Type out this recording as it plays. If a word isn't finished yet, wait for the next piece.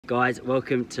Guys,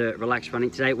 welcome to Relax Running.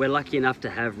 Today we're lucky enough to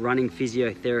have running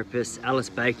physiotherapist Alice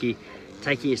Bacquie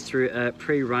taking us through a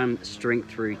pre-run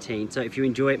strength routine. So if you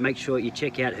enjoy it, make sure you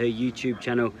check out her YouTube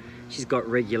channel. She's got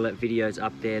regular videos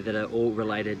up there that are all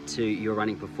related to your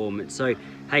running performance. So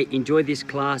hey, enjoy this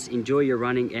class, enjoy your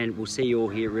running, and we'll see you all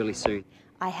here really soon.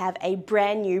 I have a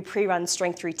brand new pre-run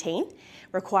strength routine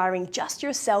requiring just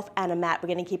yourself and a mat. We're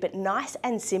going to keep it nice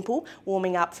and simple,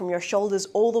 warming up from your shoulders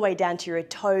all the way down to your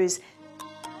toes.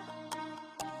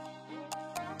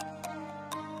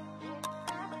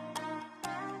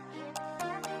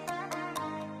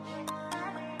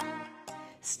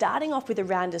 Starting off with a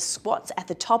round of squats at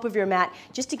the top of your mat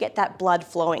just to get that blood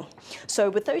flowing. So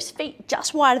with those feet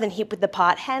just wider than hip width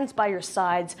apart, hands by your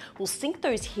sides, we'll sink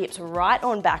those hips right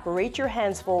on back, reach your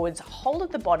hands forwards, hold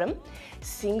at the bottom,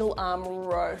 single arm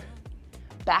row.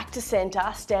 Back to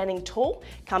center, standing tall,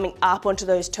 coming up onto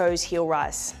those toes, heel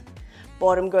rise.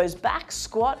 Bottom goes back,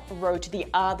 squat, row to the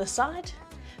other side,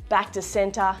 back to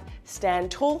center,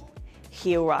 stand tall,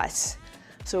 heel rise.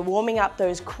 So warming up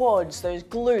those quads, those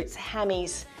glutes,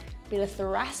 hammies, bit of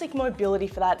thoracic mobility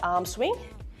for that arm swing,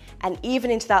 and even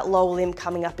into that lower limb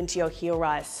coming up into your heel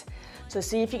rise. So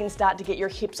see if you can start to get your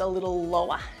hips a little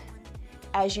lower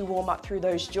as you warm up through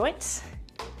those joints.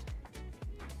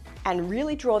 And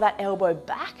really draw that elbow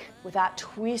back without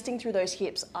twisting through those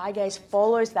hips. Eye gaze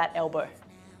follows that elbow.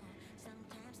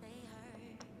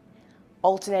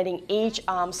 Alternating each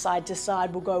arm side to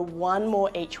side, we'll go one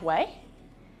more each way.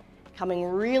 Coming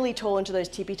really tall into those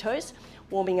tippy toes,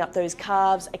 warming up those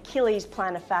calves, Achilles,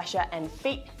 plantar fascia, and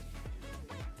feet.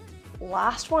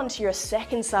 Last one to your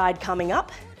second side coming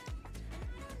up.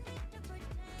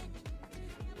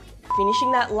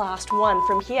 Finishing that last one.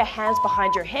 From here, hands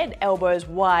behind your head, elbows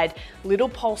wide, little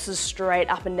pulses straight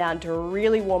up and down to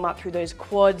really warm up through those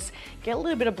quads, get a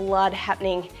little bit of blood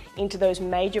happening into those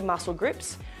major muscle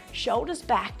groups. Shoulders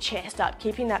back, chest up,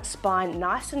 keeping that spine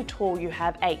nice and tall. You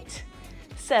have 8,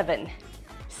 7,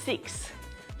 6,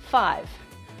 5,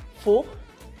 4,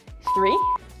 3,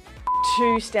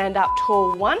 2, stand up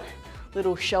tall, 1,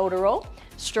 little shoulder roll,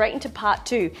 straight into part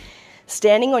 2.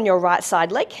 Standing on your right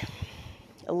side leg,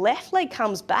 left leg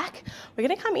comes back. We're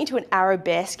gonna come into an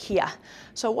arabesque here.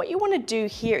 So what you wanna do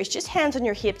here is just hands on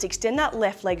your hips, extend that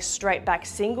left leg straight back,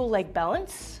 single leg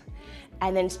balance,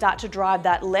 and then start to drive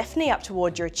that left knee up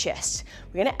towards your chest.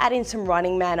 We're gonna add in some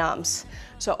running man arms.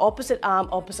 So opposite arm,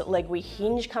 opposite leg, we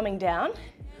hinge coming down,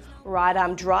 right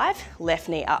arm drive, left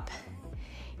knee up.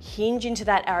 Hinge into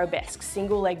that arabesque,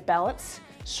 single leg balance,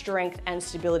 strength and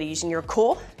stability using your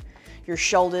core, your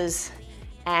shoulders,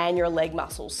 and your leg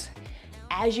muscles.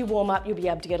 As you warm up, you'll be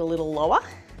able to get a little lower.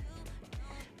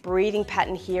 Breathing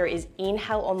pattern here is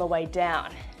inhale on the way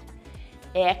down,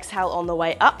 exhale on the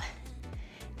way up.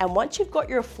 And once you've got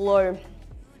your flow,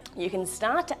 you can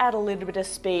start to add a little bit of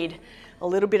speed, a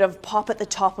little bit of pop at the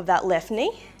top of that left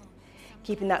knee,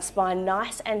 keeping that spine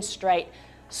nice and straight.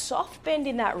 Soft bend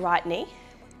in that right knee,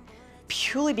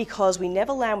 purely because we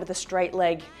never land with a straight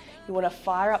leg. You want to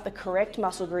fire up the correct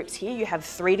muscle groups here. You have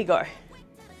 3 to go.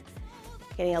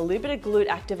 Getting a little bit of glute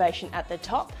activation at the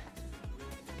top.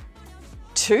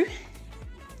 2.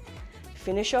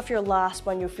 Finish off your last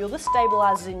one. You'll feel the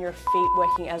stabilizers in your feet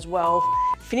working as well.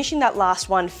 Finishing that last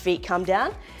one, feet come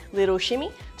down, little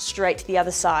shimmy, straight to the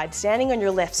other side. Standing on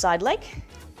your left side leg,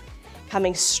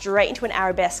 coming straight into an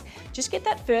arabesque. Just get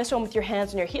that first one with your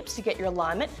hands on your hips to get your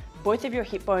alignment. Both of your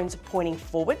hip bones are pointing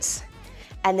forwards,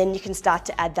 and then you can start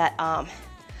to add that arm.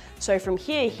 So from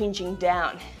here, hinging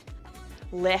down,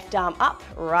 left arm up,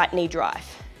 right knee drive.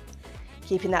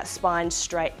 Keeping that spine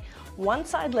straight. One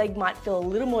side leg might feel a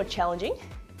little more challenging.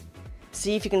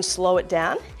 See if you can slow it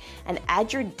down and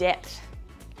add your depth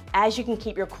as you can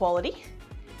keep your quality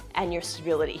and your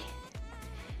stability.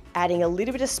 Adding a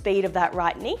little bit of speed of that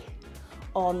right knee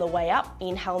on the way up,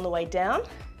 inhale on the way down,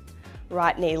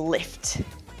 right knee lift.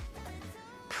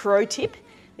 Pro tip,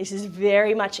 this is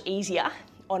very much easier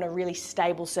on a really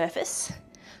stable surface.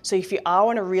 So if you are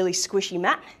on a really squishy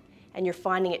mat and you're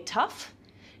finding it tough,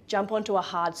 jump onto a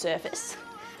hard surface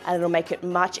and it'll make it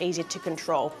much easier to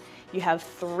control. You have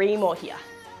 3 more here.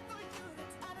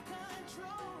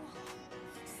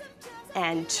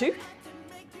 And 2.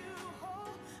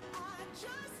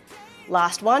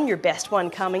 Last one, your best one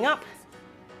coming up.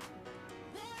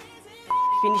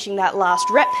 Finishing that last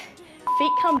rep.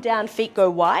 Feet come down, feet go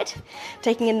wide.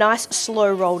 Taking a nice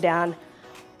slow roll down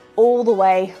all the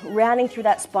way, rounding through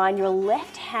that spine. Your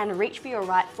left hand reach for your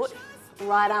right foot.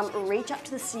 Right arm reach up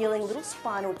to the ceiling, little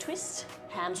spinal twist,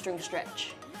 hamstring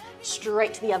stretch.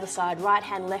 Straight to the other side, right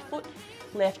hand, left foot,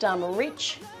 left arm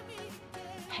reach,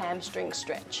 hamstring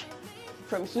stretch.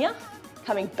 From here,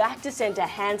 Coming back to center,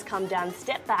 hands come down,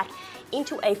 step back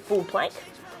into a full plank.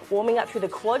 Warming up through the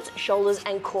quads, shoulders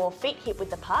and core, feet hip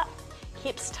width apart,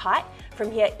 hips tight.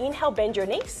 From here, inhale, bend your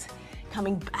knees.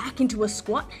 Coming back into a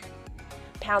squat,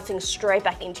 pouncing straight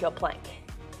back into your plank.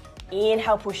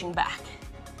 Inhale, pushing back.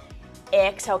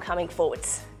 Exhale, coming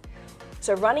forwards.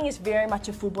 So running is very much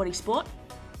a full body sport.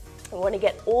 You want to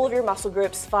get all of your muscle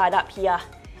groups fired up here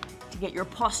to get your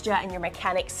posture and your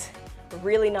mechanics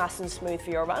really nice and smooth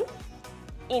for your run.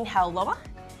 Inhale, lower.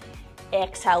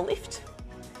 Exhale, lift.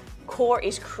 Core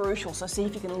is crucial, so see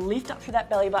if you can lift up through that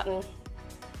belly button.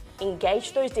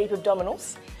 Engage those deep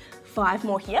abdominals. 5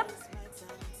 more here.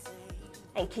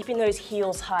 And keeping those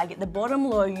heels high. Get the bottom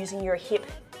low using your hip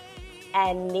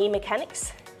and knee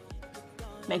mechanics.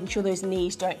 Making sure those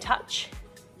knees don't touch.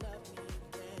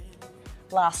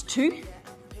 Last 2.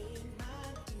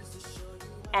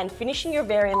 And finishing your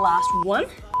very last 1.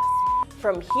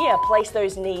 From here, place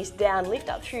those knees down, lift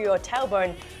up through your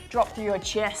tailbone, drop through your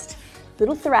chest.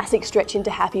 Little thoracic stretch into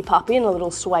happy puppy and a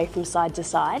little sway from side to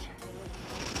side.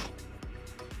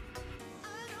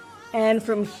 And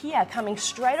from here, coming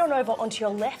straight on over onto your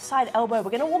left side elbow,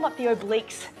 we're gonna warm up the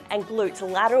obliques and glutes,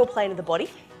 lateral plane of the body.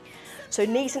 So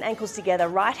knees and ankles together,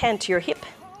 right hand to your hip.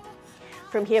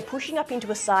 From here, pushing up into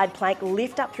a side plank,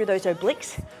 lift up through those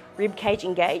obliques, rib cage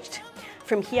engaged.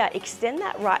 From here, extend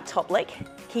that right top leg,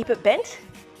 keep it bent,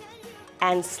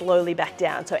 and slowly back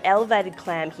down. So elevated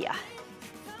clam here.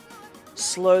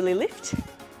 Slowly lift,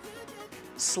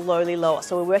 slowly lower.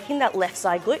 So we're working that left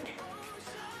side glute,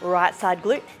 right side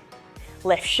glute,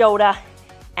 left shoulder,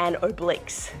 and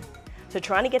obliques. So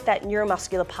trying to get that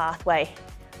neuromuscular pathway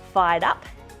fired up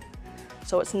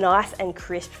so it's nice and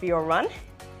crisp for your run,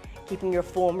 keeping your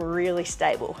form really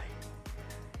stable.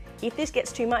 If this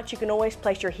gets too much, you can always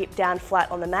place your hip down flat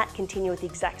on the mat, continue with the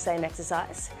exact same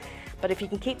exercise. But if you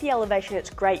can keep the elevation, it's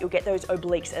great, you'll get those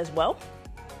obliques as well.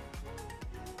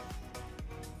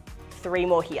 3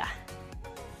 more here.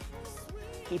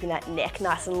 Keeping that neck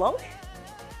nice and long.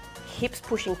 Hips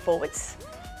pushing forwards,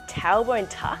 tailbone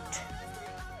tucked.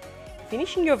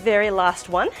 Finishing your very last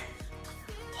one.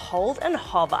 Hold and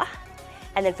hover.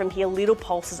 And then from here, little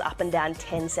pulses up and down,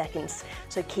 10 seconds.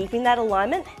 So keeping that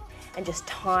alignment and just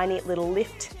tiny little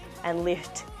lift and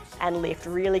lift and lift,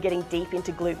 really getting deep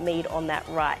into glute med on that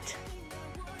right.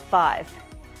 5,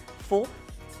 4,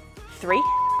 3,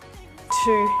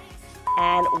 2,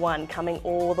 and 1. Coming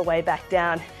all the way back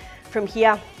down. From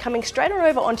here, coming straight on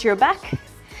over onto your back.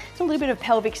 A little bit of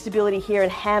pelvic stability here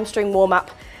and hamstring warm up.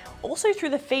 Also through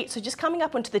the feet, so just coming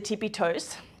up onto the tippy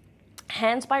toes.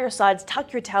 Hands by your sides,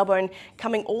 tuck your tailbone,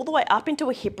 coming all the way up into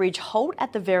a hip bridge, hold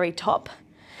at the very top.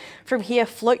 From here,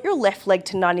 float your left leg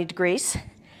to 90 degrees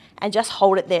and just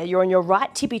hold it there. You're on your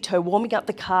right tippy toe, warming up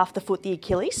the calf, the foot, the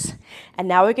Achilles. And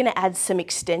now we're gonna add some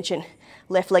extension.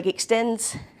 Left leg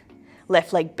extends,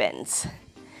 left leg bends.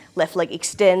 Left leg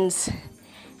extends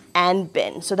and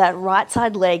bends. So that right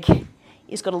side leg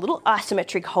is got a little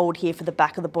isometric hold here for the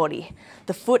back of the body.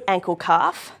 The foot, ankle,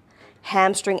 calf,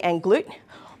 hamstring and glute.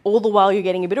 All the while you're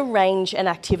getting a bit of range and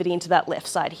activity into that left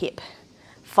side hip.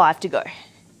 5 to go.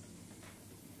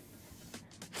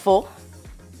 4.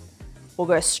 We'll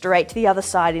go straight to the other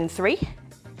side in 3.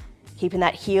 Keeping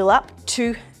that heel up.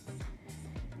 2.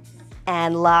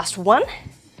 And last 1.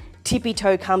 Tippy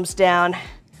toe comes down.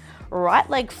 Right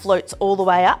leg floats all the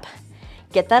way up.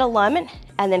 Get that alignment.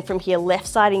 And then from here, left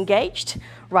side engaged.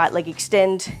 Right leg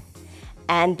extend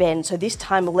and bend. So this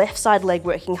time, left side leg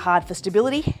working hard for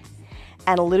stability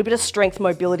and a little bit of strength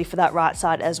mobility for that right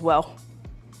side as well.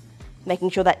 Making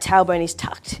sure that tailbone is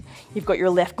tucked. You've got your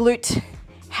left glute,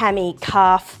 hammy,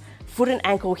 calf, foot and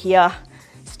ankle here,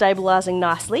 stabilizing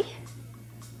nicely.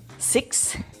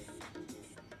 6,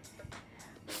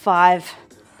 5,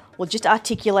 we'll just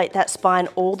articulate that spine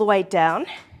all the way down.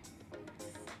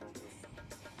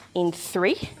 In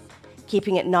 3,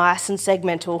 keeping it nice and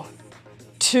segmental.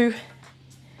 2,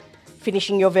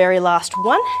 finishing your very last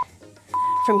 1.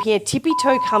 From here, tippy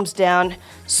toe comes down,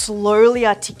 slowly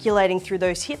articulating through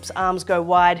those hips, arms go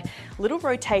wide, little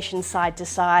rotation side to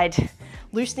side,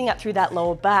 loosening up through that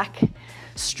lower back,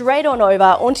 straight on over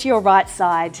onto your right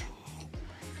side.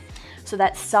 So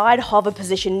that side hover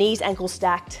position, knees, ankles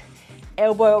stacked,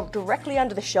 elbow directly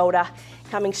under the shoulder,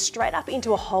 coming straight up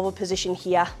into a hover position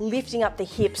here, lifting up the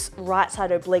hips, right side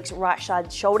obliques, right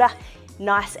side shoulder,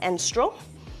 nice and strong.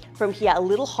 From here, a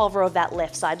little hover of that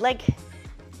left side leg,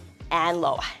 and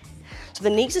lower. So the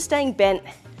knees are staying bent,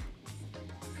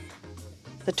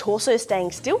 the torso is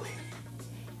staying still,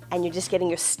 and you're just getting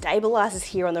your stabilizers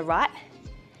here on the right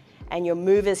and your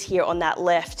movers here on that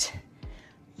left.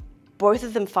 Both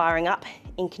of them firing up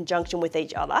in conjunction with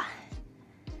each other.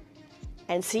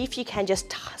 and see if you can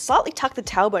just slightly tuck the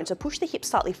tailbone. So push the hips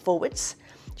slightly forwards,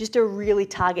 just to really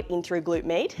target in through glute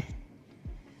med.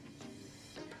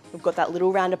 We've got that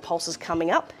little round of pulses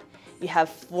coming up. You have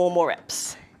 4 more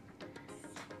reps.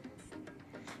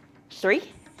 3,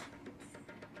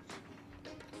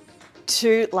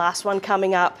 2, last one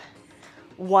coming up.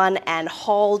 1, and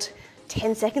hold.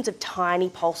 10 seconds of tiny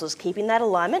pulses, keeping that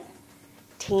alignment.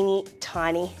 Teeny,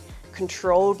 tiny,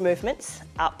 controlled movements,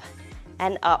 up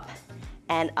and up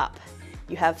and up.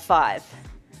 You have 5,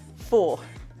 4,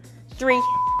 3,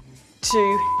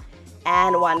 2,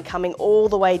 and 1. Coming all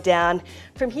the way down.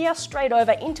 From here, straight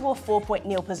over into a 4-point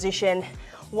kneel position.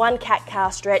 1 cat-cow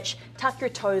stretch, tuck your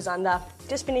toes under.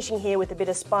 Just finishing here with a bit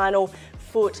of spinal,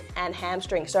 foot, and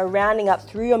hamstring. So rounding up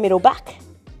through your middle back,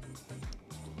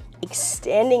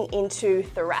 extending into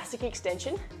thoracic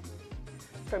extension.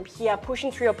 From here, pushing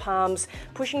through your palms,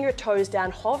 pushing your toes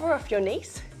down, hover off your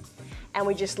knees, and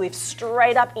we just lift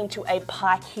straight up into a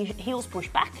pike heels push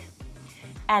back,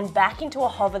 and back into a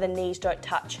hover, the knees don't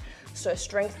touch. So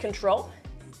strength control,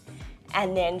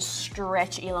 and then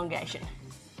stretch elongation.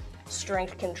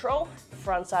 Strength control,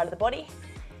 front side of the body,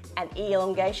 and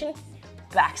elongation,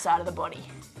 back side of the body.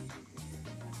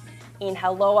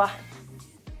 Inhale, lower.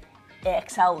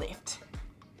 Exhale, lift.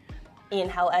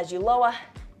 Inhale as you lower.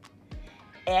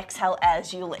 Exhale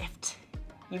as you lift.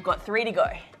 You've got 3 to go.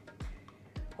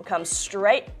 We'll come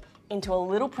straight into a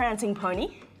little prancing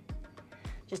pony,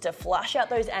 just to flush out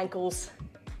those ankles.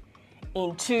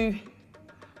 In 2,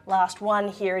 last 1,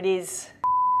 here it is.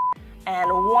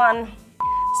 And 1,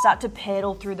 start to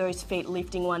pedal through those feet,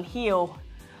 lifting 1 heel,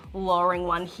 lowering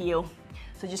 1 heel.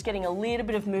 So just getting a little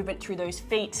bit of movement through those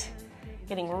feet,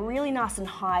 getting really nice and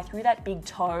high through that big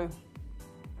toe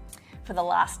for the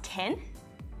last 10.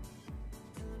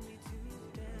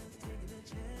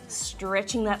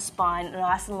 Stretching that spine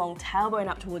nice and long, tailbone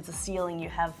up towards the ceiling. You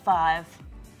have 5,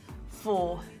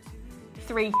 4,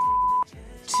 3,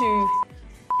 2,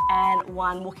 and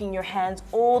 1. Walking your hands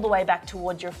all the way back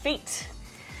towards your feet.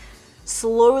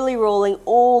 Slowly rolling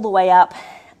all the way up,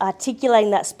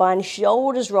 articulating that spine,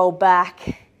 shoulders roll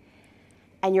back,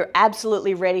 and you're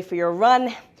absolutely ready for your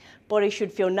run. Body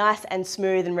should feel nice and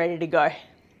smooth and ready to go.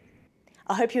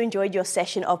 I hope you enjoyed your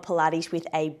session of Pilates with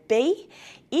AB.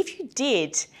 If you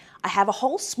did, I have a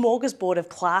whole smorgasbord of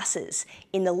classes.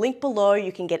 In the link below,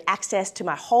 you can get access to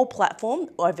my whole platform,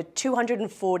 over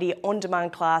 240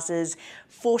 on-demand classes,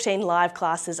 14 live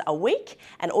classes a week,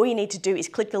 and all you need to do is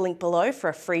click the link below for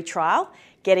a free trial.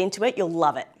 Get into it, you'll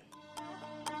love it.